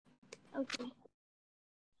Okay.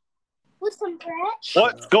 With some bread.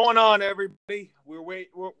 What's going on, everybody?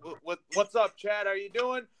 What's up, Chad? How you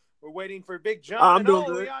doing? We're waiting for Big John. I'm doing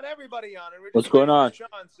good. We got everybody on, and we're just What's going on? Sean.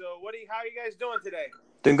 So, how are you guys doing today?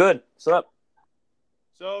 Doing good. What's up?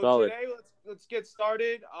 So Solid. Today, let's get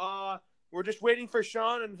started. We're just waiting for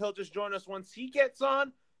Sean, and he'll just join us once he gets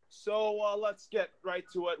on. So let's get right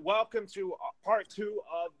to it. Welcome to part 2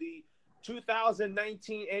 of the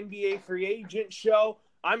 2019 NBA Free Agent Show.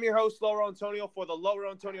 I'm your host, Lauro Antonio, for the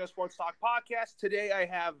Lauro Antonio Sports Talk Podcast. Today I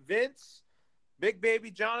have Vince, Big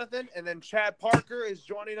Baby Jonathan, and then Chad Parker is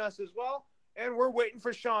joining us as well. And we're waiting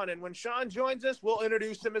for Sean. And when Sean joins us, we'll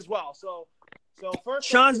introduce him as well. So first,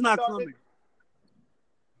 Sean's not coming.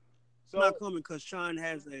 Not coming because Sean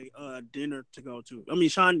has a dinner to go to. I mean,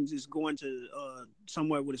 Sean is going to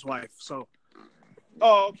somewhere with his wife. So.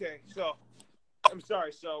 Oh, okay. So, I'm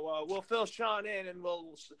sorry. So we'll fill Sean in, and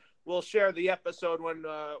we'll share the episode when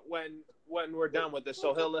we're done with this.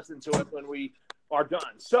 So he'll listen to it when we are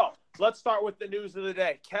done. So let's start with the news of the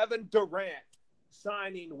day. Kevin Durant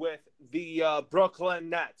signing with the Brooklyn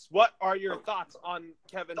Nets. What are your thoughts on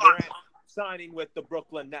Kevin Durant signing with the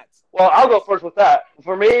Brooklyn Nets? Well, I'll go first with that.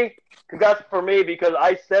 For me, congrats for me because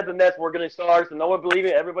I said the Nets were going to start, so no one believed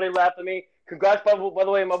it. Everybody laughed at me. Congrats, by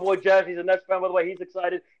the way, my boy Jeff. He's a Nets fan, by the way. He's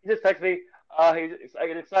excited. He just texted me. He's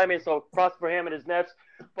excited, so props for him and his Nets.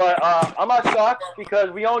 But I'm not shocked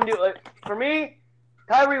because we all knew. For me,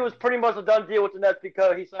 Kyrie was pretty much a done deal with the Nets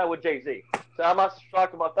because he signed with Jay-Z. So I'm not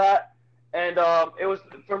shocked about that. And it was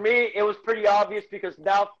pretty obvious because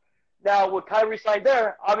now with Kyrie signed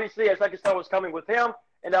there, obviously a second star was coming with him,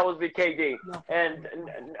 and that was with KD. No. And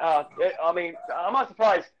I mean, I'm not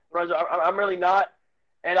surprised, Lorenzo. I'm really not.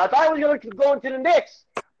 And I thought he was going to go into the Knicks,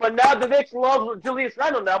 but now the Knicks love Julius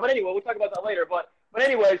Randle now. But anyway, we'll talk about that later. But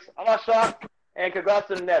anyways, I'm not shocked, and congrats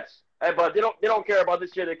to the Nets. But they don't care about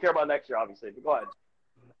this year; they care about next year, obviously. But go ahead.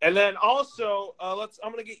 And then also,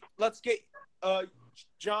 let's get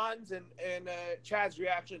John's and Chad's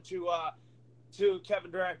reaction to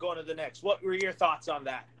Kevin Durant going to the Knicks. What were your thoughts on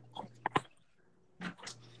that?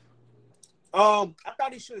 I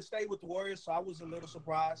thought he should have stayed with the Warriors, so I was a little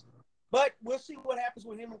surprised. But we'll see what happens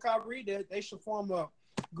with him and Kyrie. They should form a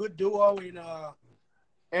good duo in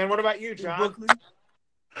And what about you, John? Brooklyn.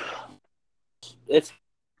 It's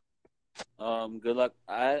good luck.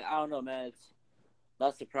 I don't know, man. It's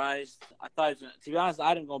not surprised. I thought, to be honest, I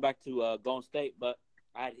had him going back to Golden State, but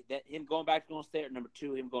I had him going back to Golden State, or number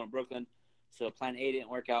 2, him going to Brooklyn. So plan A didn't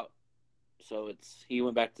work out. So he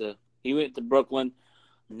went to Brooklyn.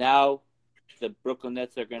 Now the Brooklyn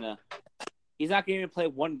Nets are gonna. He's not gonna even play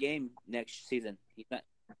one game next season. He's not.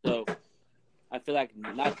 So I feel like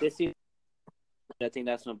not this season. I think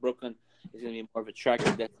that's when Brooklyn is gonna be more of a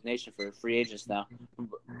attractive destination for free agents now.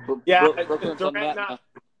 With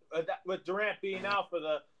Durant being out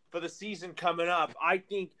for the season coming up, I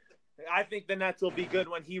think the Nets will be good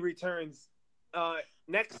when he returns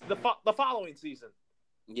the following season.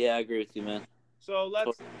 Yeah, I agree with you, man. So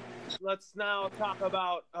let's now talk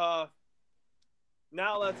about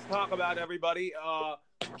everybody.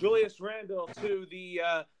 Julius Randle to the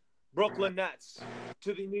Brooklyn Nets,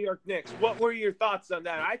 to the New York Knicks. What were your thoughts on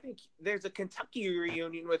that? I think there's a Kentucky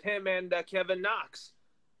reunion with him and Kevin Knox.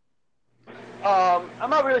 I'm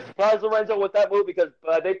not really surprised, Lorenzo, with that move because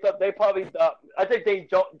they probably I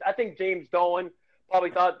think James Dolan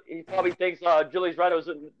probably thinks Julius Randle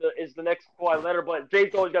is the next Kawhi Leonard, but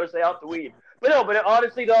James always got to stay out the weed. But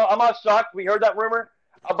honestly though, I'm not shocked. We heard that rumor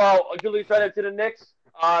about Julius Randle to the Knicks,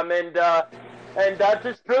 and that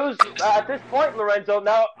just proves at this point, Lorenzo.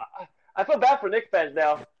 Now I feel bad for Knicks fans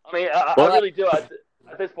now. I mean, I really do at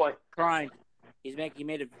this point. Crying, he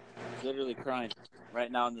made it literally crying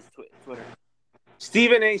right now on this Twitter.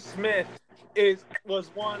 Stephen A. Smith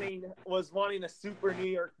was wanting a super New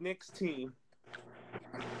York Knicks team.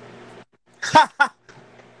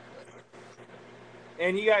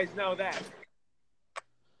 And you guys know that.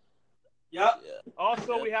 Yep.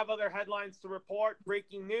 Also, we have other headlines to report.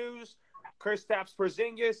 Breaking news. Kristaps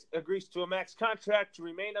Porzingis agrees to a max contract to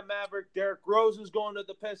remain a Maverick. Derrick Rose is going to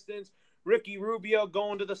the Pistons. Ricky Rubio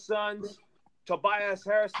going to the Suns. Tobias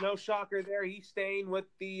Harris, no shocker there. He's staying with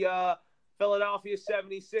the Philadelphia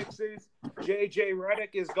 76ers. J.J.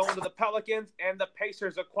 Redick is going to the Pelicans. And the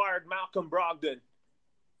Pacers acquired Malcolm Brogdon.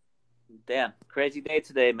 Damn, crazy day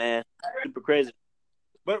today, man. Super crazy.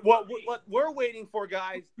 But what we're waiting for,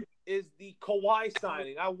 guys, is the Kawhi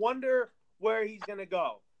signing. I wonder where he's going to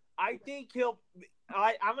go. I think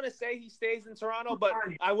I'm going to say he stays in Toronto, but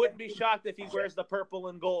I wouldn't be shocked if he wears the purple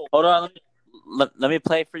and gold. Hold on. Let me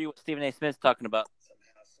play for you what Stephen A. Smith's talking about.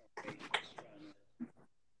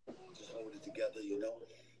 Just hold it together, you know.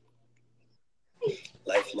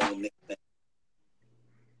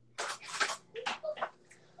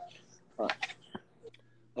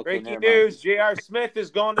 Breaking never mind. news: J.R. Smith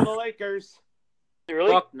is going to the Lakers.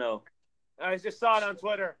 Really? Fuck no. I just saw it on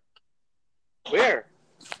Twitter. Where?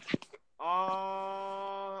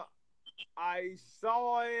 I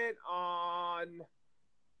saw it on.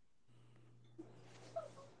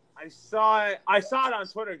 I saw it on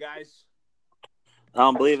Twitter, guys. I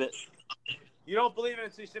don't believe it. You don't believe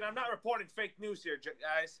it, so you said I'm not reporting fake news here,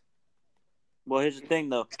 guys. Well, here's the thing,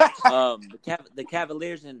 though. The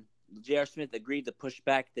Cavaliers and J.R. Smith agreed to push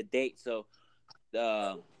back the date so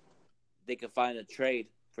they could find a trade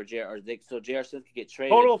for J.R. So J.R. Smith could get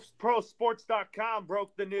traded. TotalProSports.com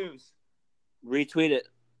broke the news. Retweet it.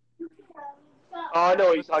 Oh, I know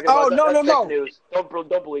what you're talking about. That's no. fake news.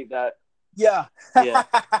 Don't believe that. Yeah. Yeah.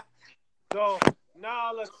 So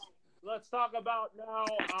now let's talk about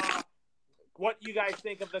what you guys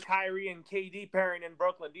think of the Kyrie and KD pairing in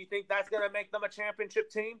Brooklyn. Do you think that's going to make them a championship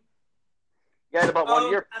team? Yeah, in about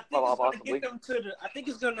 1 year, I think it's going to possibly. get them to the. I think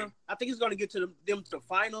it's going to get them to the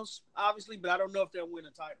finals, obviously, but I don't know if they'll win a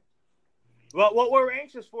title. Well, what we're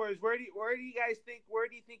anxious for is where do you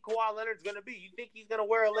think Kawhi Leonard's going to be? You think he's going to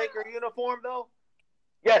wear a Laker uniform though?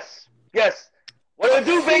 Yes. What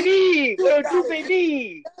do, baby? What do,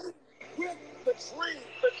 baby?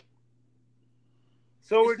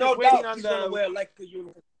 So we're just waiting on he's going to the. wear like a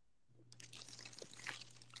uniform.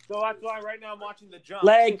 So that's why right now I'm watching the jump.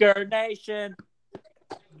 Laker Nation.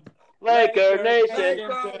 Laker Nation.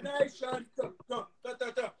 Laker Nation.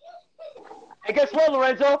 And guess what,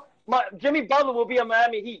 Lorenzo? Jimmy Butler will be a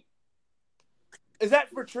Miami Heat. Is that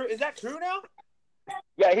true? Is that true now?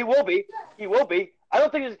 Yeah, he will be. I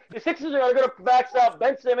don't think the Sixers are going to max out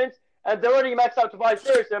Ben Simmons, and they're already maxed out Tobias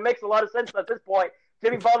Harris, so it makes a lot of sense at this point.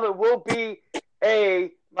 Jimmy Butler will be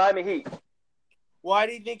a Miami Heat. Why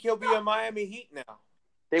do you think he'll be a Miami Heat now?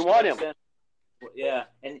 They want him. Yeah,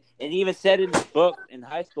 and he even said in his book in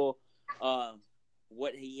high school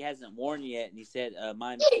what he hasn't worn yet, and he said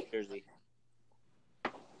Miami jersey.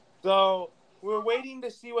 So we're waiting to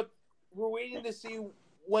see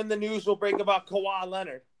when the news will break about Kawhi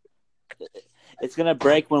Leonard. It's gonna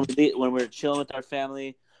break when we're chilling with our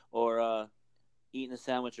family or eating a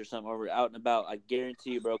sandwich or something, or we're out and about. I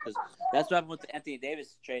guarantee you, bro, because that's what happened with the Anthony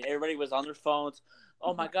Davis trade. Everybody was on their phones.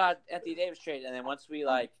 Oh my God, Anthony Davis trade, and then once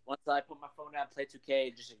I put my phone down, play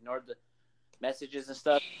 2K, just ignored the messages and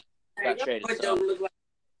stuff, got traded.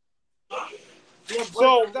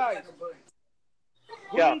 So guys,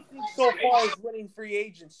 Yeah. who do you think so far is winning free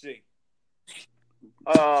agency?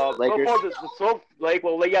 Lakers.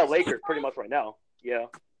 Lakers pretty much right now. Yeah.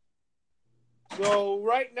 So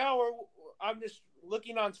right now I'm just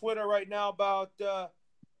looking on Twitter right now about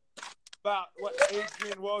what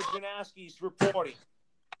Adrian Wojnarowski's reporting.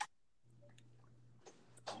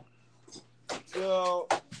 So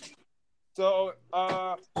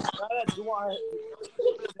now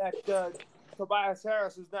that Tobias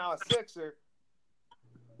Harris is now a Sixer,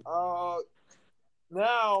 now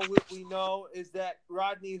what we know is that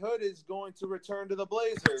Rodney Hood is going to return to the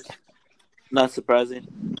Blazers. Not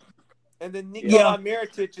surprising. And then Nikola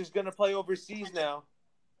Mirotic is going to play overseas now.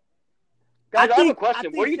 Guys, I have a think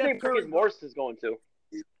question. Where do you Steph think Curry- Marcus Morris is going to?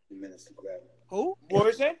 Who? What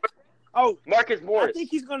is it? Oh, Marcus Morris. I think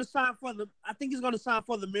he's going to sign for the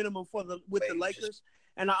minimum with the Lakers,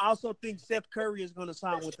 and I also think Steph Curry is going to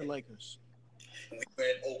sign with the Lakers.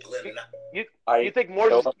 You think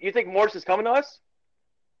Morris is coming to us?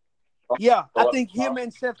 Yeah, I think him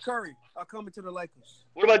and Steph Curry are coming to the Lakers.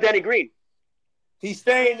 What about Danny Green? He's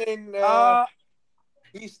staying in.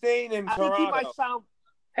 He's staying in I Toronto. think he might sign.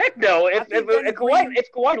 Heck no. I think Danny Green-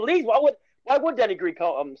 If Kawhi leaves, why would Danny Green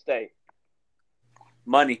stay?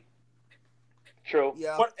 Money. True.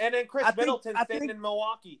 Yeah, And then Chris I think- Middleton's I staying think- in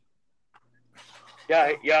Milwaukee.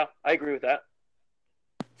 Yeah, I agree with that.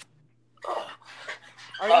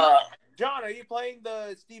 John, are you playing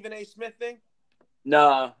the Stephen A. Smith thing?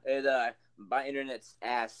 No, my internet's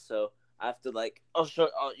ass, so I have to I'll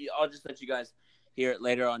just let you guys hear it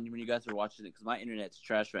later on when you guys are watching it because my internet's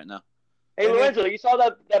trash right now. Hey, Lorenzo, you saw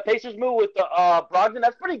that Pacers move with Brogdon?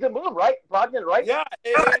 That's a pretty good move, right? Brogdon, right? Yeah,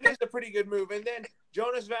 it is a pretty good move. And then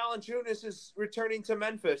Jonas Valanciunas is returning to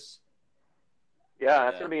Memphis. Yeah,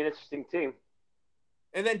 that's going to be an interesting team.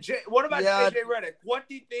 And then what about Yeah. JJ Redick? What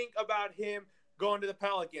do you think about him going to the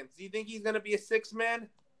Pelicans? Do you think he's going to be a sixth man?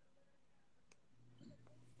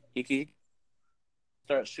 He could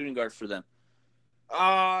start shooting guard for them.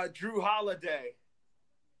 Drew Holiday.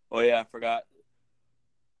 Oh yeah, I forgot.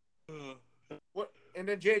 What? And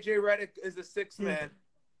then JJ Redick is the sixth man.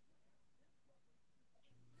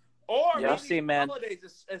 Or Yeah, I'll maybe see, man. Holiday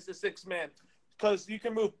is the sixth man because you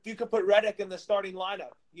can put Redick in the starting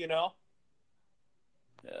lineup. You know.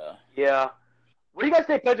 Yeah. Yeah. What do you guys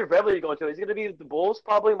think Patrick Beverly is going to? Is he going to be the Bulls,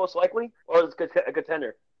 probably, most likely? Or is it a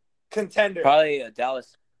contender? Contender. Probably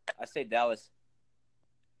Dallas. I say Dallas.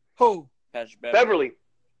 Who? Patrick Beverly.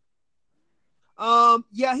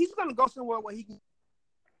 Yeah, he's gonna go somewhere where he can.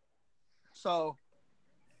 So,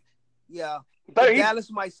 yeah,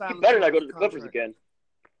 Dallas might sign. He better not go to the Clippers again.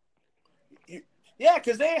 Yeah,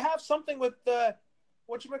 because they have something with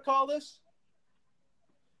what you call this?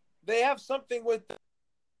 They have something with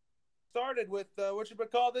started with what you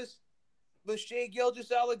call this? The Shea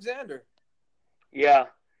Gilgeous-Alexander. Yeah.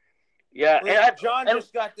 And John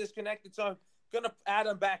just got disconnected, so I'm gonna add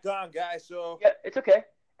him back on, guys. So yeah, it's okay.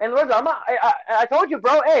 And listen, I told you,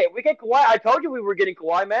 bro. Hey, we get Kawhi. I told you we were getting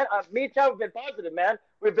Kawhi, man. Me and Chad have been positive, man.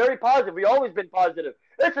 We're very positive. We've always been positive.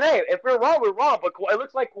 Listen, hey, if we're wrong, we're wrong. But it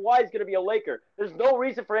looks like Kawhi is going to be a Laker. There's no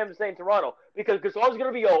reason for him to stay in Toronto because Gasol's going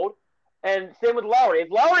to be old, and same with Lowry. If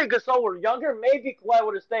Lowry and Gasol were younger, maybe Kawhi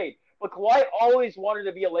would have stayed. But Kawhi always wanted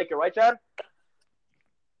to be a Laker, right, Chad?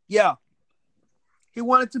 Yeah, he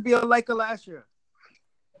wanted to be a Laker last year.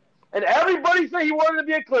 And everybody said he wanted to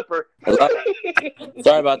be a Clipper.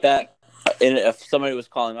 Sorry about that. And if somebody was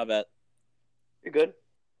calling, my bad. You're good.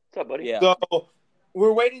 What's up, buddy? Yeah. So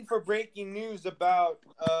we're waiting for breaking news about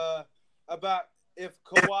if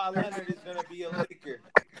Kawhi Leonard is going to be a Laker.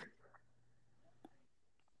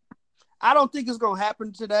 I don't think it's gonna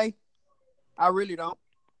happen today. I really don't.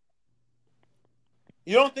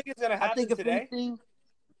 You don't think it's going to happen I think if today? anything,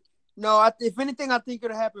 no. If anything, I think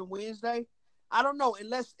it'll happen Wednesday. I don't know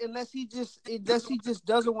unless he just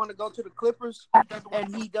doesn't want to go to the Clippers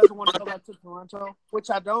and he doesn't want to go back to Toronto, which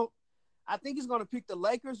I don't. I think he's going to pick the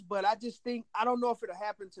Lakers, but I don't know if it'll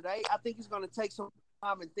happen today. I think he's going to take some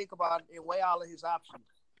time and think about it and weigh all of his options.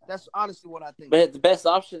 That's honestly what I think. But the best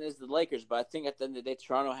option is the Lakers. But I think at the end of the day,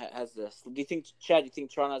 Toronto has the. Do you think, Chad? Do you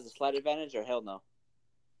think Toronto has a slight advantage or hell no?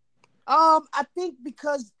 I think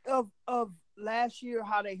because of last year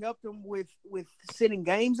how they helped him with sitting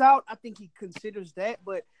games out, I think he considers that.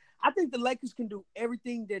 But I think the Lakers can do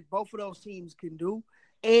everything that both of those teams can do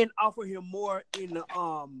and offer him more in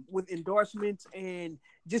with endorsements and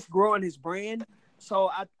just growing his brand. So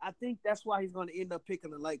I think that's why he's going to end up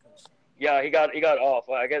picking the Lakers. Yeah, he got off.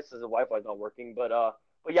 I guess his Wi-Fi's not working, but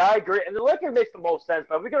yeah, I agree. And the Lakers makes the most sense.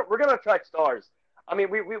 But we're gonna attract stars. I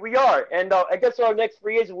mean, we are, and I guess our next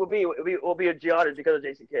free agent will be a Giannis because of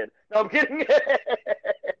Jason Kidd. No, I'm kidding.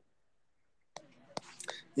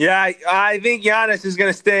 Yeah, I think Giannis is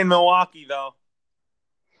going to stay in Milwaukee, though.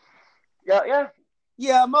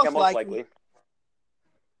 Yeah, most likely.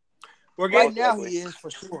 We're Right getting now he is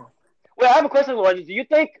for sure. Well, I have a question, Lorenzo. Do you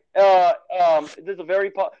think this is a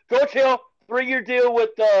very George Hill 3-year deal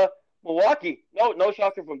with Milwaukee? No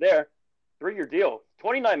shocker from there. 3-year deal,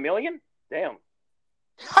 $29 million. Damn.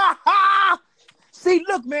 See,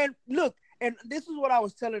 look, man, and this is what I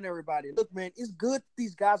was telling everybody. Look, man, it's good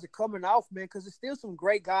these guys are coming off, man, because there's still some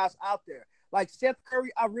great guys out there. Like Seth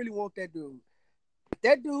Curry, I really want that dude.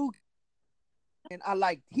 That dude, and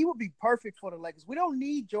he would be perfect for the Lakers. We don't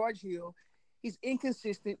need George Hill. He's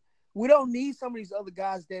inconsistent. We don't need some of these other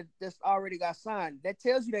guys that's already got signed. That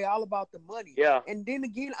tells you they all about the money. Yeah. And then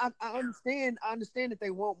again, I understand that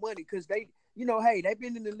they want money because they, hey, they've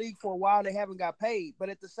been in the league for a while. They haven't got paid. But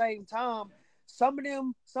at the same time, some of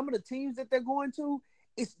the teams that they're going to,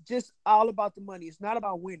 it's just all about the money. It's not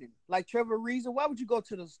about winning. Like Trevor Ariza, why would you go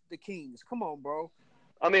to the Kings? Come on, bro.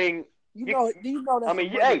 I mean, you know that's I mean,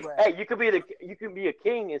 hey, you could be a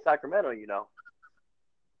king in Sacramento,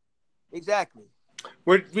 Exactly.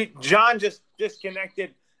 John just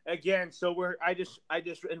disconnected again, so I just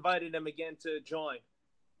invited him again to join.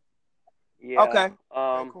 Yeah. Okay.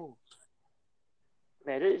 Cool.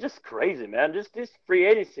 Man, it's just crazy, man. Just this free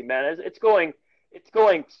agency, man. It's going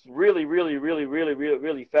really, really, really, really, really,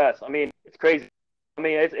 really fast. I mean, it's crazy. I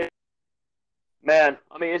mean, it's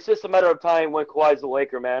just a matter of time when Kawhi's the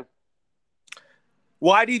Laker, man.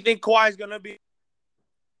 Why do you think Kawhi's gonna be?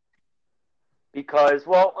 Because,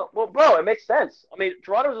 well, bro, it makes sense. I mean,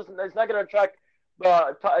 Toronto is not going to attract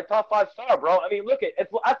a top 5 star, bro. I mean, look, I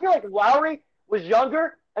feel like if Lowry was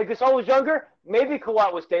younger and Gasol was younger, maybe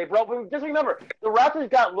Kawhi would stay, bro. But just remember, the Raptors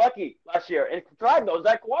got lucky last year, and Tribe knows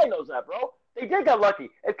that. Kawhi knows that, bro. They did get lucky.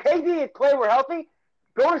 If KD and Clay were healthy,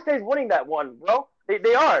 Golden State's winning that one, bro.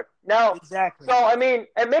 They are now. Exactly. So I mean,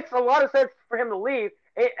 it makes a lot of sense for him to leave,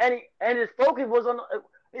 and his focus was on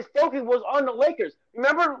the Lakers.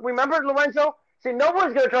 Remember, Lorenzo? See,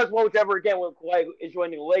 nobody's going to trust Woj ever again when Kawhi is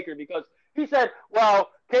joining the Lakers because he said, well,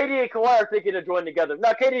 KD and Kawhi are thinking of joining together.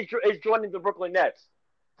 Now, KD is joining the Brooklyn Nets.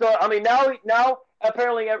 So, I mean, now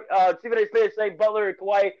apparently Stephen A. Smith is saying Butler and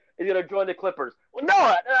Kawhi is going to join the Clippers. Well,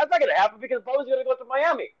 no, that's not going to happen because Butler's going to go to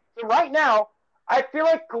Miami. So right now, I feel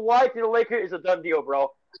like Kawhi to the Lakers is a done deal,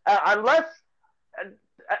 bro. Unless,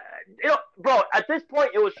 bro, at this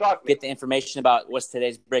point, it would shock me. Get the information about what's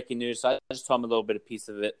today's breaking news. So I just told him a little bit of piece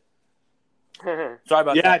of it. Sorry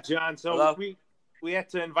about Yeah, that. John. So Hello? we had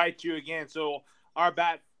to invite you again. So our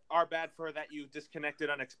bad for that you disconnected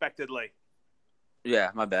unexpectedly.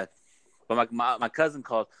 Yeah, my bad. But my cousin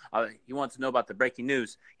called. He wanted to know about the breaking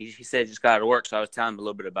news. He said he just got out of work, so I was telling him a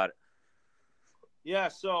little bit about it. Yeah.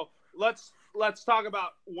 So let's talk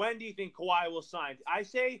about when do you think Kawhi will sign?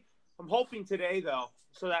 I'm hoping today though,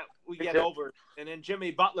 so that we get over it. And then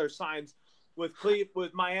Jimmy Butler signs with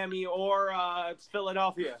Miami or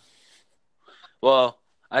Philadelphia. Well,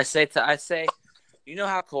 I say, you know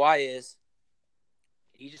how Kawhi is.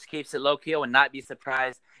 He just keeps it low key. I would not be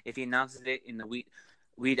surprised if he announces it in the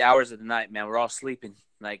wee hours of the night. Man, we're all sleeping.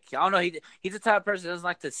 Like, I don't know. He's the type of person that doesn't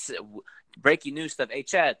like to breaking news stuff. Hey,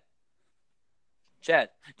 Chad,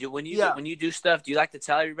 when you do stuff, do you like to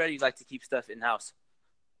tell everybody? Or you like to keep stuff in house?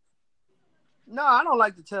 No, I don't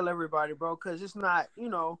like to tell everybody, bro, because it's not.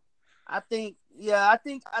 I think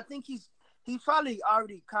he's probably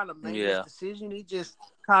already kind of made his decision. He just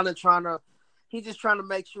kind of trying to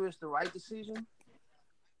make sure it's the right decision.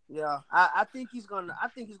 Yeah, I think he's gonna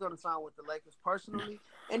sign with the Lakers personally.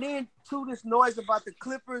 And then too, this noise about the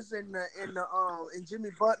Clippers and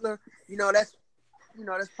Jimmy Butler. That's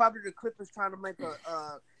probably the Clippers trying to make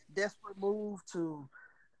a desperate move to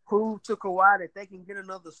prove to Kawhi that they can get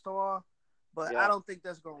another star. But I don't think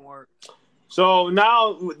that's gonna work. So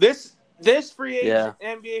now this free agent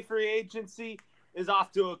NBA free agency is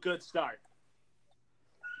off to a good start.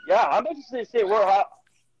 Yeah, I'm interested to see where.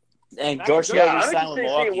 And George Hill signed with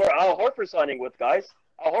Milwaukee. Where Al Horford's signing with, guys.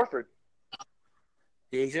 Al Horford.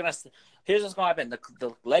 Here's what's gonna happen: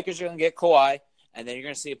 the Lakers are gonna get Kawhi, and then you're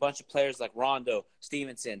gonna see a bunch of players like Rondo,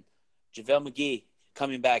 Stevenson, JaVale McGee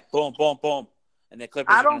coming back. Boom, boom, boom. And the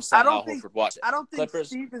Clippers are going to sign Al Horford. Watch it. I don't think Clippers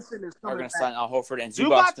Stevenson is are coming going to back. sign Al Horford, and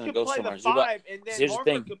Zubac's going to go somewhere. Five, and then here's the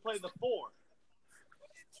thing. could play the 4.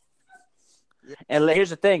 And here's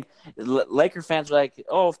the thing. Laker fans are like,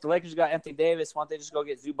 oh, if the Lakers got Anthony Davis, why don't they just go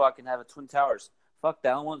get Zubac and have a Twin Towers? Fuck that.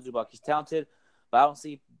 I don't want Zubac. He's talented, but I don't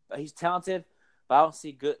see – he's talented, but I don't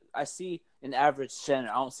see good – I see an average center.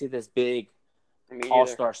 I don't see this big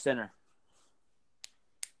all-star center.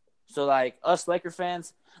 So, like, us Laker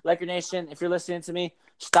fans, Laker Nation, if you're listening to me,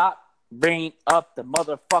 stop bringing up the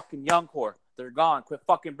motherfucking young core. They're gone. Quit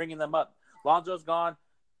fucking bringing them up. Lonzo's gone.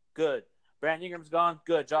 Good. Brandon Ingram's gone.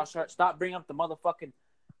 Good. Josh Hart. Stop bringing up the motherfucking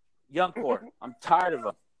young core. I'm tired of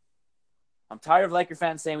them. I'm tired of Laker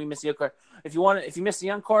fans saying we miss the young core. If you miss the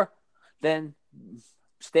young core, then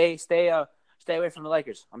stay away from the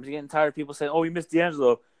Lakers. I'm just getting tired of people saying, "Oh, we missed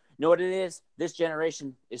D'Angelo." You know what it is? This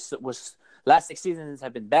generation was last 6 seasons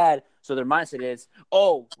have been bad, so their mindset is,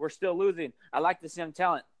 "Oh, we're still losing. I like this young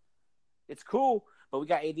talent. It's cool, but we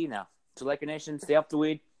got AD now." So Laker Nation, stay off the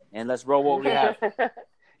weed and let's roll what we have.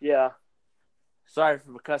 Yeah. Sorry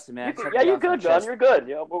for cussing, man. You're good, John. You're good.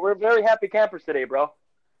 But we're very happy campers today, bro.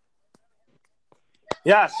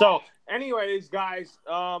 Yeah. So, anyways, guys,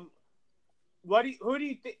 do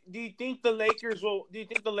you think the Lakers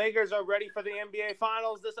are ready for the NBA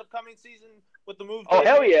Finals this upcoming season with the move? Oh,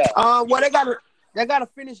 hell yeah. Well, they gotta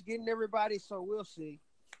finish getting everybody, so we'll see.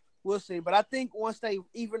 But I think once they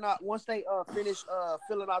finish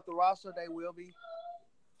filling out the roster, they will be.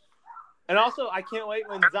 And also, I can't wait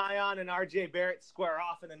when Zion and RJ Barrett square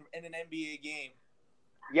off in an NBA game.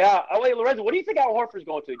 Yeah. Oh, wait, Lorenzo, what do you think Al Horford's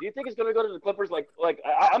going to? Do you think it's going to go to the Clippers?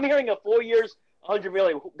 I'm hearing a 4 years, $100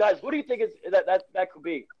 million. Guys, what do you think that could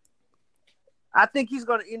be? I think he's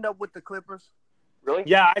going to end up with the Clippers. Really?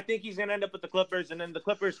 Yeah, I think he's going to end up with the Clippers, and then the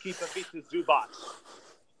Clippers keep a piece of Zubac.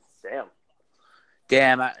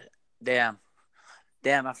 Damn, I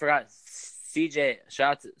forgot. CJ,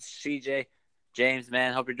 shout out to CJ. James,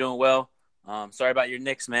 man, hope you're doing well. Sorry about your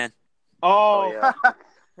Knicks, man. Oh, yeah.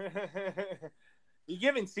 You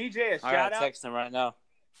giving CJ a shout out? I gotta text him right now.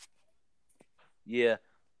 Yeah.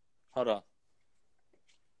 Hold on.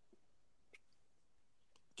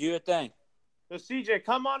 Do your thing. So, CJ,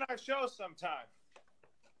 come on our show sometime.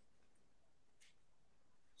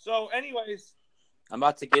 So, anyways. I'm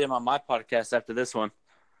about to get him on my podcast after this one.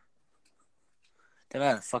 Damn, I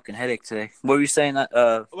had a fucking headache today. What were you saying, what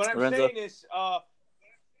I'm Lorenzo? saying is,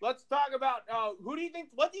 let's talk about what do you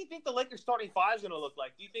think the Lakers starting five is going to look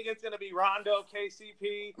like? Do you think it's going to be Rondo,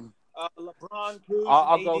 KCP, LeBron, Kuz,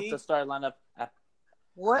 I'll go with the starting lineup.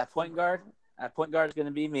 At point guard is going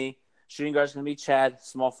to be me. Shooting guard is going to be Chad.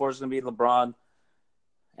 Small forward is going to be LeBron.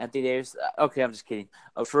 Anthony Davis. Okay, I'm just kidding.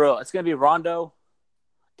 For real, it's going to be Rondo,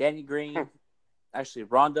 Danny Green. Actually,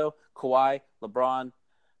 Rondo, Kawhi, LeBron.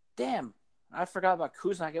 Damn. I forgot about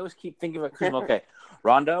Kuzma. I always keep thinking about Kuzma. Okay,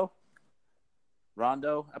 Rondo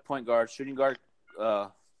at point guard, shooting guard,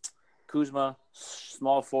 Kuzma,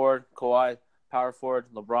 small forward, Kawhi, power forward,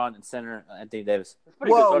 LeBron, and center Anthony Davis.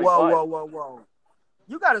 Pretty good starting five. Whoa.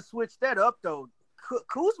 You got to switch that up, though.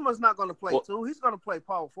 Kuzma's not going to play two. He's going to play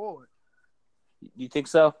power forward. You think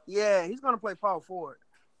so? Yeah, he's going to play power forward.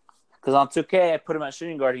 Because on 2K, I put him at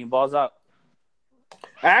shooting guard. He balls out.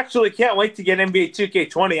 I actually can't wait to get NBA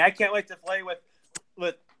 2K20. I can't wait to play with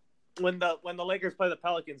when the Lakers play the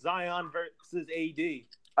Pelicans, Zion versus AD.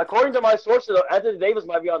 According to my sources, Anthony Davis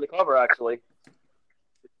might be on the cover, actually.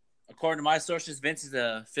 According to my sources, Vince is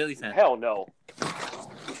a Philly fan. Hell no.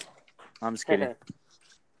 I'm just kidding.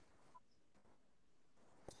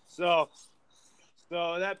 So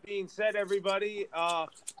that being said, everybody,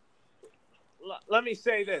 let me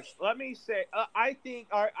say this. I think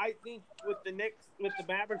with the Knicks, with the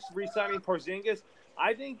Mavericks re-signing Porzingis,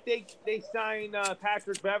 I think they sign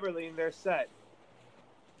Patrick Beverley and they're set.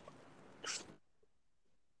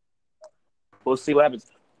 We'll see what happens.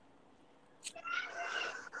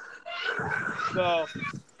 So,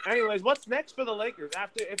 anyways, what's next for the Lakers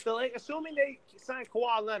assuming they sign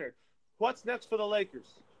Kawhi Leonard? What's next for the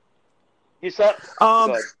Lakers? You said.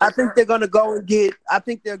 I think they're gonna go and get. I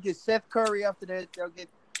think they'll get Seth Curry after that. They'll get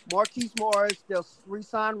Marquise Morris. They'll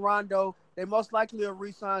re-sign Rondo. They most likely will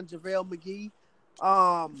re-sign JaVale McGee.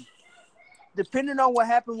 Depending on what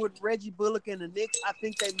happened with Reggie Bullock and the Knicks, I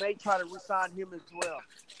think they may try to re-sign him as well.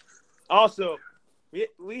 Also,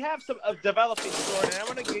 we have some developing story, and I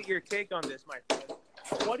want to get your take on this, my friend.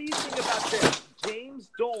 What do you think about this? James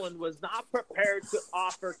Dolan was not prepared to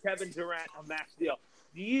offer Kevin Durant a max deal.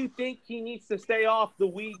 Do you think he needs to stay off the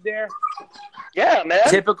weed there? Yeah, man.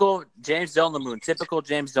 Typical James Dolan move.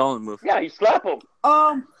 Yeah, you slap him.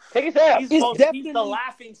 Take his ass. He's the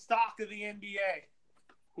laughing stock of the NBA.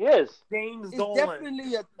 Yes. James Dolan.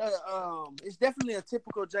 It's definitely a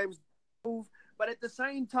typical James move, but at the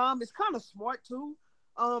same time, it's kind of smart too,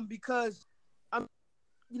 because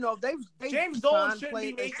James Dolan shouldn't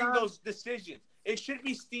be making those decisions. It should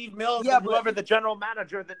be Steve Mills and whoever the general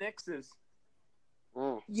manager of the Knicks is.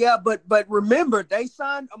 Yeah, but remember, they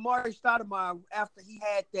signed Amari Stoudemire after he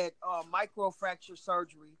had that microfracture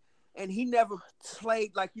surgery, and he never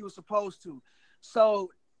played like he was supposed to. So,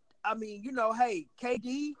 I mean, hey,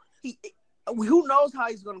 KD, who knows how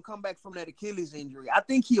he's going to come back from that Achilles injury. I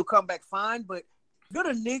think he'll come back fine, but you're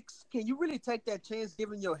the Knicks. Can you really take that chance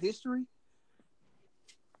given your history?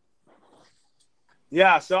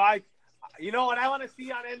 Yeah, so you know what I want to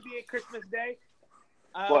see on NBA Christmas Day?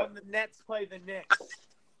 When the Nets play the Knicks.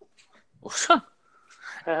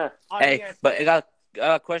 Hey, but I got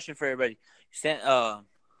a question for everybody.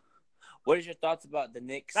 What is your thoughts about the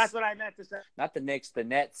Knicks? That's what I meant to say. Not the Knicks, the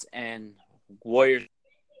Nets and Warriors.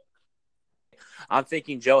 I'm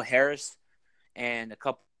thinking Joe Harris and a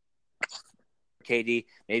couple KD,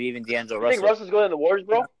 maybe even D'Angelo Russell. You think Russell's going to the Warriors,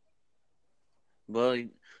 bro? Well,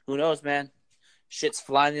 who knows, man? Shit's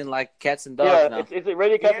flying in like cats and dogs now. Is it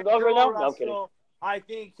ready to cats and dogs right now? No, I'm kidding. I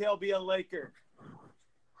think he'll be a Laker.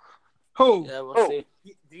 Who? Yeah, we'll see.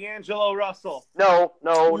 D'Angelo Russell. No.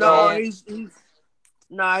 He's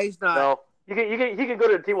not. No. He can go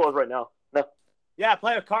to the T-Wolves right now. No. Yeah,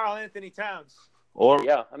 play with Karl Anthony Towns.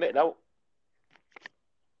 Yeah, I mean no.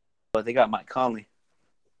 But they got Mike Conley.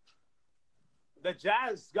 The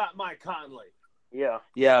Jazz got Mike Conley. Yeah.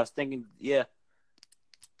 Yeah, I was thinking. Yeah.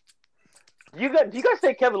 Do you guys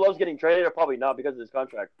think Kevin Love's getting traded or probably not because of his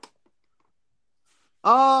contract?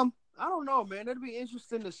 I don't know, man. It'd be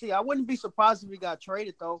interesting to see. I wouldn't be surprised if he got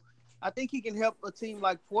traded, though. I think he can help a team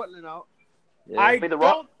like Portland out. Yeah. I mean,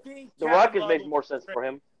 the think Rockets makes more sense for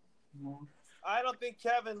him. I don't think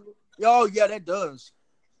Kevin. Oh yeah, that does.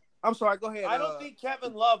 I'm sorry. Go ahead. I don't think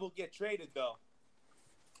Kevin Love will get traded though.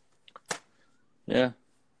 Yeah,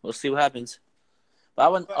 we'll see what happens.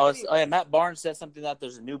 But Matt Barnes said something that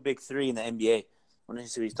there's a new big three in the NBA. I want to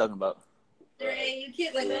see what he's talking about. Hey, you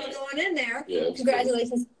kid, like going in there. Yeah,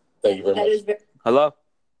 Congratulations. Thank you very much. Hello?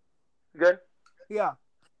 Good? Yeah.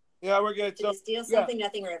 Yeah, we're good. So steal something,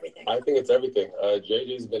 nothing, or everything. I think it's everything.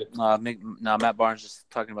 JJ's been. Matt Barnes just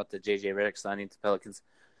talking about the JJ Redick signing to Pelicans.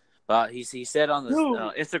 But he said on his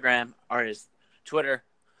Instagram or his Twitter,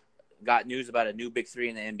 got news about a new big three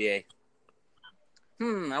in the NBA.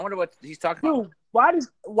 I wonder what he's talking about.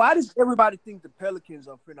 Why does everybody think the Pelicans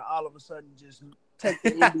are finna all of a sudden just take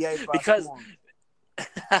the NBA by storm?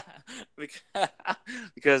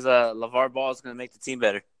 because LeVar Ball is going to make the team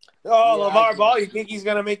better. LeVar Ball, you think he's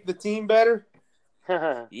going to make the team better?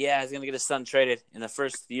 Yeah, he's going to get his son traded in the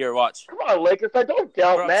first year. Watch. Come on, Lakers. I don't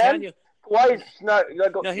doubt, Bro, man. Come Kawhi's not.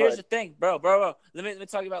 No, here's the thing, bro. Let me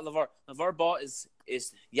talk about LeVar. LeVar Ball is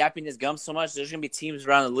yapping his gums so much. There's gonna be teams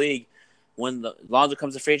around the league when Lonzo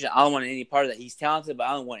comes to free agent. I don't want any part of that. He's talented, but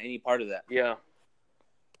I don't want any part of that. Yeah.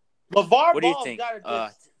 LeVar What do you Ball's think? got to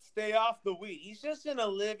just stay off the weed. He's just gonna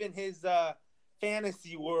live in his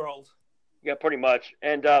fantasy world. Yeah, pretty much.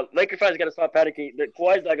 And Laker fans got to stop panicking.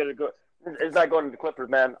 Kawhi's not gonna go. Is not going to the Clippers,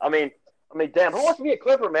 man. I mean, damn. Who wants to be a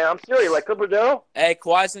Clipper, man? I'm serious. Like Clipper do. Hey,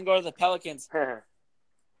 Kawhi's gonna go to the Pelicans.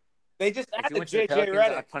 They just If he added went to the JJ Pelicans,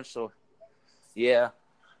 Redick. I punched the. Yeah,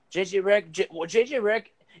 JJ Redick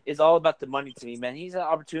is all about the money to me, man. He's had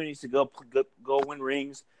opportunities to go win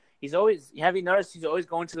rings. He's always. Have you noticed? He's always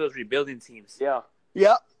going to those rebuilding teams. Yeah.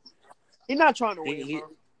 Yep. He's not trying to win, bro.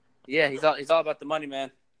 Yeah, he's all about the money,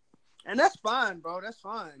 man. And that's fine, bro. That's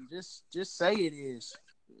fine. Just say it is.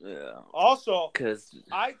 Yeah. Also, Because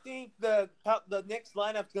I think the Knicks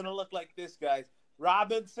lineup's gonna look like this, guys: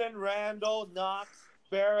 Robinson, Randall, Knox,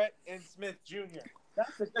 Barrett, and Smith Jr.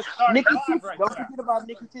 That's a good starting Nikki five Tissy. right Don't there. forget about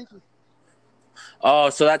Nikki Tissy. oh,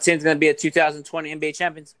 so that team's gonna be a 2020 NBA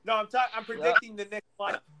champions. No, I'm predicting the Knicks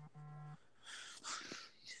lineup.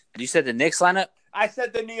 You said the Knicks lineup? I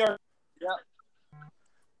said the New York. Yep.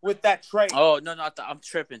 With that trade. Oh no, I'm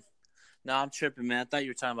tripping. No, I'm tripping, man. I thought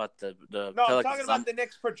you were talking about the No, I'm Pelicans. talking about the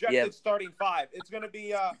Knicks projected Yeah. starting five. It's going to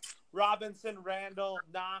be Robinson, Randall,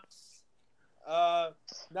 Knox,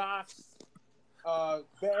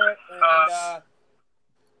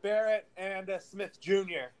 Barrett, and Smith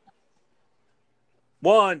Jr.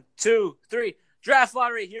 1, 2, 3. Draft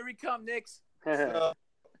lottery. Here we come, Knicks.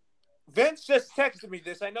 Vince just texted me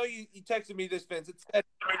this. I know you texted me this, Vince. It said,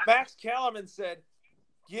 Max Kellerman said,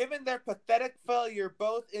 given their pathetic failure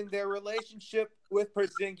both in their relationship with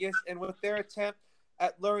Porzingis and with their attempt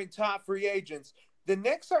at luring top free agents, the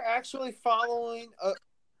Knicks are actually following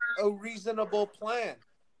a reasonable plan.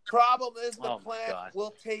 Problem is the plan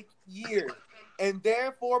will take years, and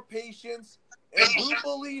therefore patience and who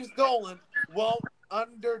believes Dolan won't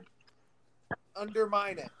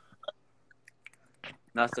undermine it.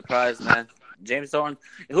 Not surprised, man. James Dolan.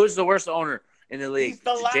 Who's the worst owner in the league? He's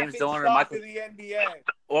the laughing James Dolan or stock Michael? of the NBA.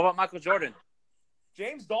 What about Michael Jordan?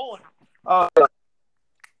 James Dolan.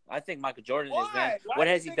 I think Michael Jordan Why? is, man. Why What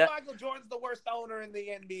do has you he think done? Michael Jordan's the worst owner in the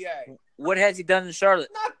NBA? What has he done in Charlotte?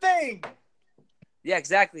 Nothing. Yeah,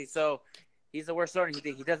 exactly. So he's the worst owner.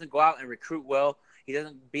 He doesn't go out and recruit well. He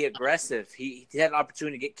doesn't be aggressive. He had an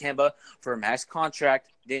opportunity to get Kemba for a max contract.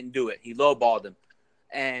 Didn't do it. He lowballed him.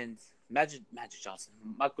 And Magic Johnson.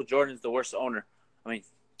 Michael Jordan's the worst owner. I mean,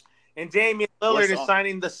 And Damian Lillard is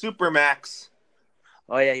signing the Supermax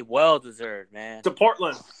oh yeah, he well deserved, man. to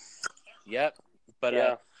Portland. Yep. But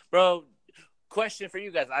Yeah. bro, question for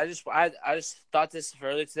you guys. I just thought this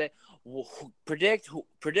earlier today. Predict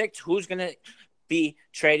who's gonna be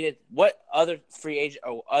traded. What other free agent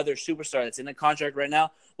or other superstar that's in the contract right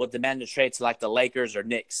now will demand a trade to like the Lakers or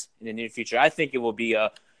Knicks in the near future? I think it will be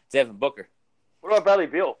Devin Booker. What about Bradley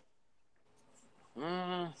Beal?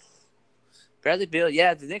 Bradley Beal.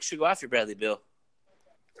 Yeah, the Knicks should go after Bradley Beal.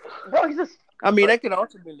 Bro, he's just. I mean, they could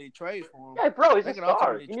ultimately trade for him. Yeah, bro, he's They a could star.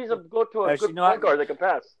 ultimately He needs to go to a Actually, good you know what? point guard that can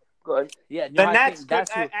pass. Go ahead. Yeah, The no, I Nets think could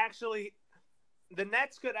that's who. the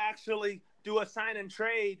Nets could actually do a sign and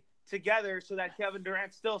trade together so that Kevin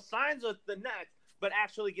Durant still signs with the Nets, but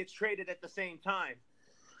actually gets traded at the same time.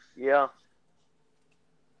 Yeah.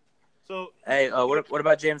 So Hey, what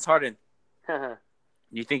about James Harden?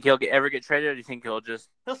 You think he'll ever get traded, or do you think he'll just?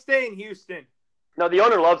 he'll stay in Houston. No, the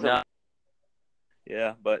owner loves him. No.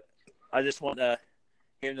 Yeah, but I just want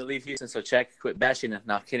him to leave Houston so Shaq quit bashing him.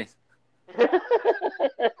 No, I'm kidding.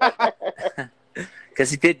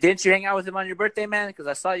 Because didn't you hang out with him on your birthday, man? Because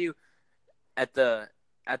I saw you at the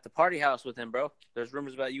party house with him, bro. There's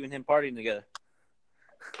rumors about you and him partying together.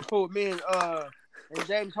 Who, me and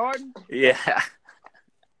James Harden? Yeah.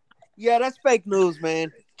 Yeah, that's fake news,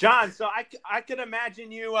 man. John, so I could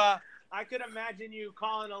imagine you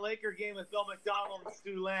calling a Laker game with Bill McDonald and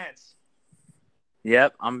Stu Lance.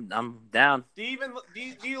 Yep, I'm down. Do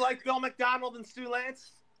you like Bill McDonald and Stu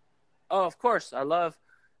Lance? Oh, of course. I love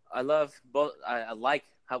both. I like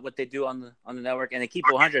what they do on the network, and they keep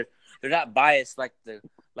it 100. They're not biased like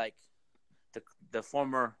the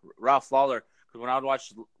former Ralph Lawler. Because when I would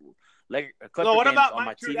watch Clipper So what games about on my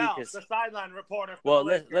Mike TV, Trudell, because the sideline reporter? well,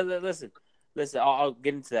 listen. I'll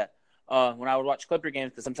get into that. When I would watch Clipper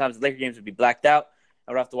games, because sometimes the Laker games would be blacked out,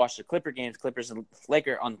 I would have to watch the Clipper games, Clippers and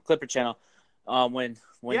Laker on the Clipper channel. When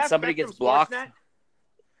somebody gets blocked,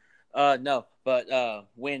 no, but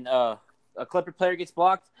when a Clipper player gets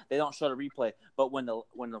blocked, they don't show the replay. But when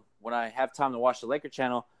I have time to watch the Laker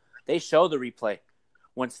channel, they show the replay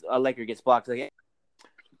once a Laker gets blocked. Like,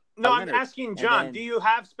 No, I'm Leonard. asking John. then- Do you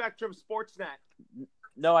have Spectrum Sportsnet?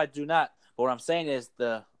 No, I do not. But what I'm saying is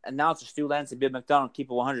the announcer, Stu Lance and Bill McDonald, keep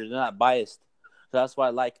it 100. They're not biased. So that's what I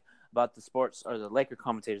like about the sports or the Laker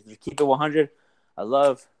commentators. They keep it 100. I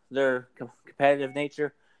love their competitive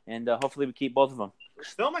nature, and hopefully we keep both of them.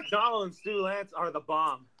 Bill McDonald and Stu Lance are the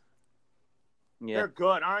bomb. Yeah. They're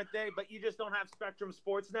good, aren't they? But you just don't have Spectrum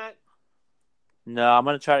Sportsnet? No, I'm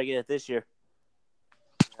going to try to get it this year.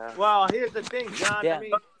 Well, here's the thing, John. Yeah. I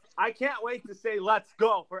mean, I can't wait to say let's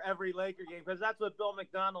go for every Laker game because that's what Bill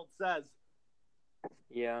McDonald says.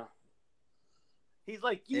 Yeah. He's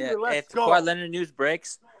like, Yeah, let's if the go. Kawhi Leonard news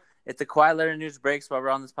breaks, while we're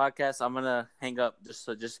on this podcast, I'm gonna hang up.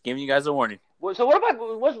 Just giving you guys a warning. Well, so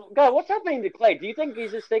what's happening to Clay? Do you think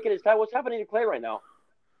he's just taking his time? What's happening to Clay right now?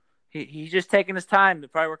 He's just taking his time. They're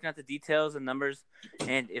probably working out the details and numbers.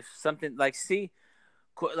 And if something that's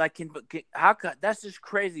just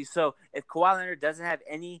crazy. So if Kawhi Leonard doesn't have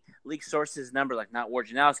any league sources number, like not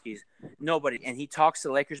Wojnarowski's, nobody, and he talks to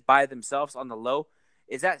the Lakers by themselves on the low,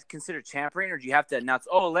 is that considered tampering, or do you have to announce,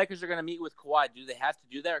 Lakers are going to meet with Kawhi? Do they have to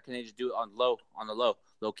do that, or can they just do it on the low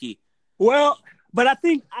key? Well, but I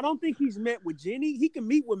don't think he's met with Jenny. He can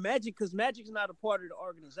meet with Magic because Magic's not a part of the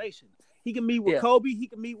organization. He can meet with Kobe. He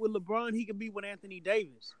can meet with LeBron. He can meet with Anthony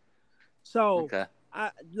Davis. So, okay.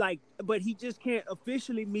 But he just can't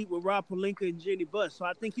officially meet with Rob Pelinka and Jenny Buss. So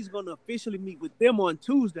I think he's going to officially meet with them on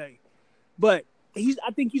Tuesday. But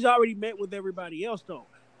I think he's already met with everybody else though.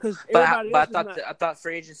 I thought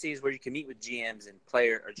free agency is where you can meet with GMs and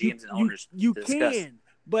GMs and owners. You to discuss. can,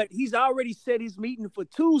 but he's already set his meeting for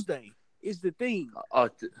Tuesday. Is the thing.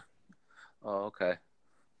 Okay.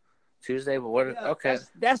 Tuesday, but what? Yeah, okay,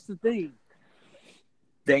 that's the thing.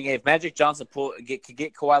 Dang, if Magic Johnson could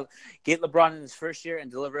get Kawhi, get LeBron in his first year and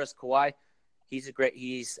deliver us Kawhi, he's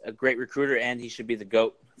a great recruiter, and he should be the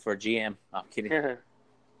GOAT for GM. No, I'm kidding.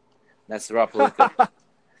 That's the Rob Pelinka.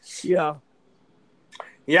 Yeah.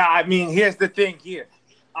 Yeah, I mean, here's the thing here.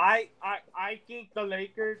 I think the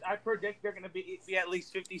Lakers, I predict they're going to be at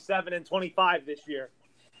least 57-25 this year.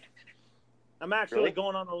 I'm actually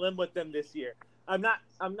going on a limb with them this year. I'm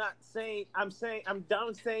saying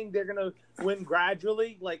they're going to win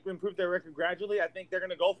gradually, like improve their record gradually. I think they're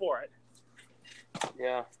going to go for it.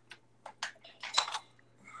 Yeah.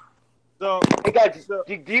 So, hey guys, do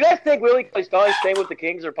you guys think Willie Cauley-Stein's staying with the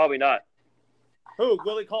Kings or probably not? Who,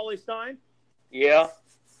 Willie Cauley-Stein? Yeah.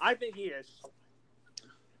 I think he is.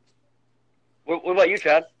 What about you,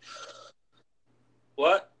 Chad?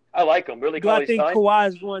 What? I like him. Willie Do I Cauley-Stein. think Kawhi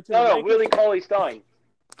is going to? No, Willie Cauley-Stein.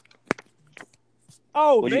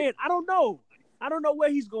 Oh man, I don't know. I don't know where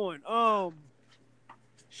he's going.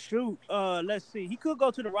 Shoot. Let's see. He could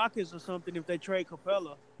go to the Rockets or something if they trade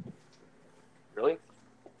Capella. Really?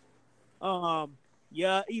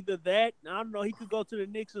 Yeah, either that. I don't know. He could go to the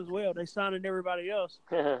Knicks as well. They signing everybody else.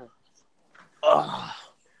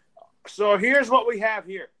 So here's what we have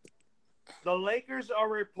here. The Lakers are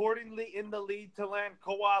reportedly in the lead to land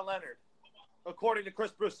Kawhi Leonard, according to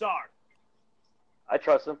Chris Broussard. I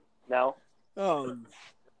trust him now. All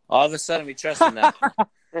of a sudden, we trust him now.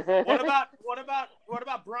 What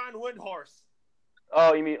about Brian Windhorst?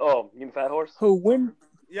 Oh, you mean Fat Horse? Who win?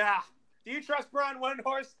 Yeah. Do you trust Brian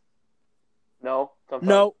Windhorst? No.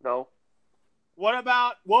 No. What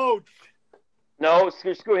about Woj? No,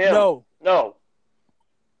 screw him. No.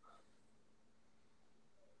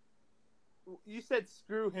 You said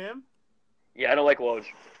screw him? Yeah, I don't like Woj.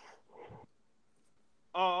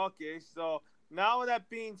 Oh, okay. So now with that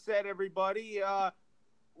being said, everybody,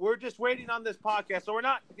 we're just waiting on this podcast. So we're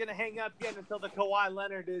not gonna hang up yet until the Kawhi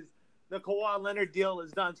Leonard deal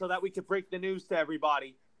is done, so that we can break the news to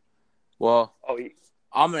everybody. Well,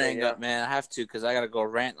 I'm gonna hang up, man. I have to because I gotta go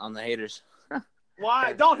rant on the haters.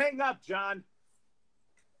 Why? Don't hang up, John.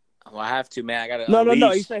 Well, I have to, man. I gotta.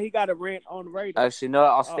 No. He said he got a rant on the radio. Actually, no.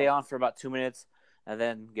 I'll stay on for about 2 minutes and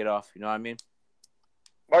then get off. You know what I mean?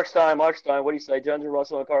 Mark Stein. What do you say? Jones and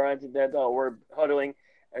Russell and Carl Anthony were huddling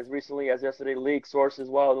as recently as yesterday. League sources,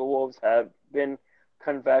 while the Wolves have been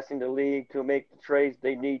canvassing the league to make the trades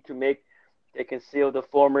they need to make, they can seal the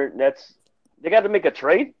former Nets. They got to make a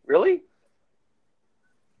trade, really?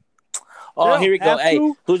 Oh, here we go. Hey,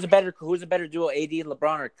 who's a better duo, AD and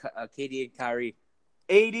LeBron or KD and Kyrie?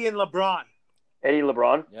 AD and LeBron. Eddie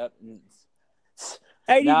LeBron. Yep.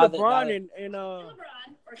 AD, LeBron, and LeBron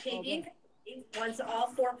or KD. Once all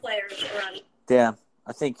four players are on. Damn,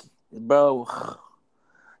 I think, bro.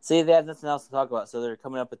 See, they have nothing else to talk about, so they're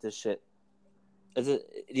coming up with this shit. Do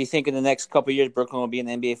you think in the next couple of years Brooklyn will be in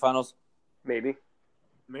the NBA Finals? Maybe,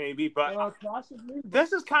 but possibly.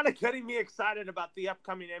 This is kind of getting me excited about the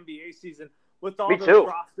upcoming NBA season. with all Me the too.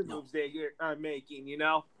 roster moves they are making. You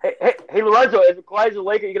know. Hey, Lorenzo, if Kawhi's a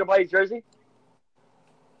Laker, you gonna buy his jersey?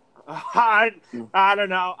 I don't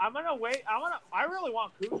know. I'm gonna wait. I really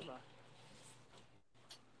want Kuzma.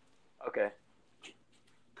 Okay.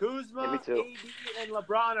 Kuzma, Yeah, me too. AD, and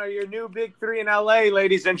LeBron are your new big three in LA,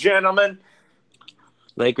 ladies and gentlemen.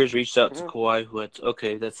 Lakers reached out to Kawhi.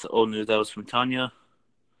 Okay, that's the old news. That was from Tanya.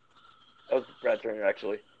 That was Brad Turner,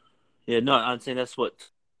 actually. Yeah, no, I'm saying that's what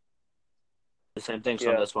the same thing.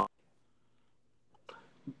 So Yeah. that's why.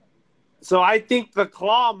 So I think the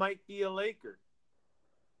Claw might be a Laker.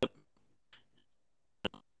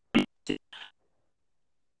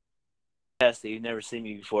 Yes, you've never seen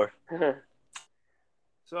me before.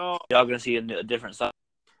 So Y'all gonna see a different side.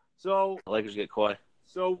 So The Lakers get Kawhi.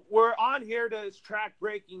 So we're on here to track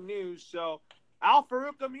breaking news. So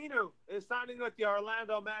Al-Farouq Aminu is signing with the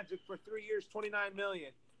Orlando Magic for 3 years, $29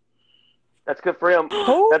 million. That's good for him.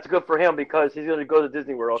 Who? That's good for him because he's gonna go to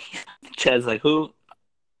Disney World. Chad's like, who?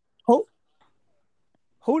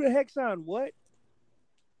 Who the heck signed what?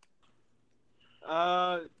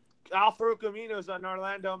 Al-Farouq Aminu is on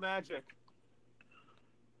Orlando Magic.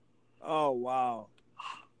 Oh wow.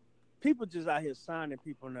 People just out here signing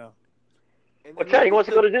people now. And Well, then Chad, he look wants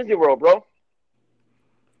at to go to Disney World, bro.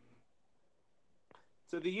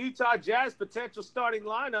 So the Utah Jazz potential starting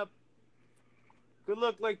lineup could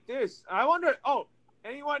look like this. I wonder. Oh,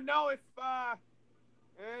 anyone know if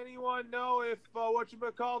what you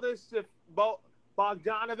would call this? If Bojan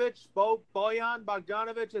Bogdanovic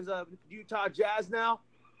is a Utah Jazz now?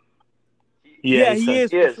 Yeah, he is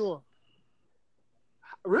for sure.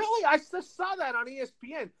 Really? I just saw that on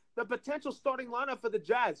ESPN. The potential starting lineup for the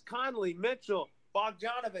Jazz: Conley, Mitchell,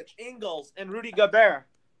 Bogdanovic, Ingles, and Rudy Gobert.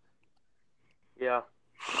 Yeah.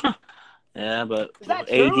 Yeah, but Is that AD,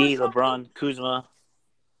 true or something? LeBron, Kuzma.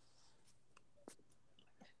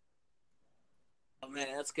 Oh man,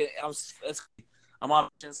 that's good. I'm on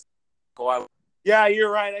Kawhi. Yeah,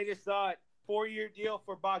 you're right. I just saw it. 4-year deal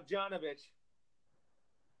for Bogdanovic.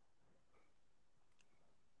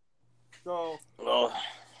 So, Oh.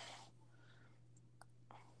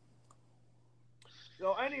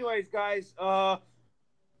 anyways, guys,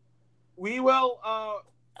 we will.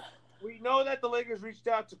 We know that the Lakers reached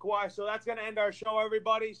out to Kawhi, so that's going to end our show,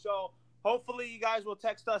 everybody. So hopefully you guys will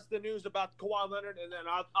text us the news about Kawhi Leonard, and then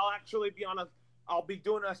I'll actually be I'll be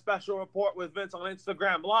doing a special report with Vince on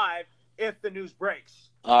Instagram Live if the news breaks.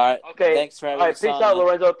 All right. Okay. Thanks for having All right. us Peace on, out, man.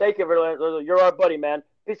 Lorenzo. Thank you, Lorenzo. You're our buddy, man.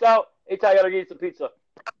 Peace out. Hey, Ty, I gotta get you some pizza.